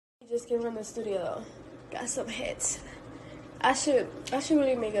Just came from the studio though. Got some hits. I should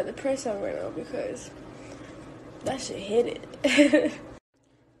really make a depressed song right now because that shit hit it.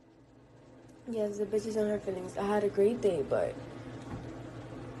 Yes, the bitch is on her feelings. I had a great day, but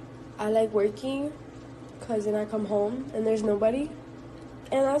I like working because then I come home and there's nobody.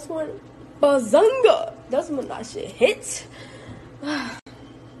 And that's when bazunga! That's when that shit hits.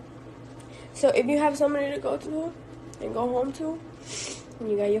 So if you have somebody to go to and go home to, and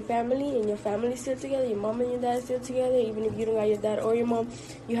you got your family and your family's still together, your mom and your dad still together, even if you don't got your dad or your mom,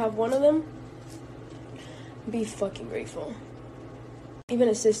 you have one of them, be fucking grateful. Even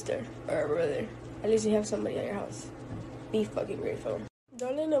a sister or a brother, at least you have somebody at your house. Be fucking grateful.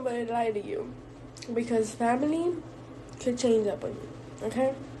 Don't let nobody lie to you, because family could change up on you,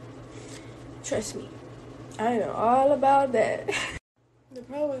 okay? Trust me, I know all about that. The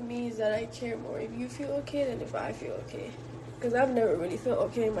problem with me is that I care more if you feel okay than if I feel okay. Because I've never really felt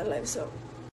okay in my life, so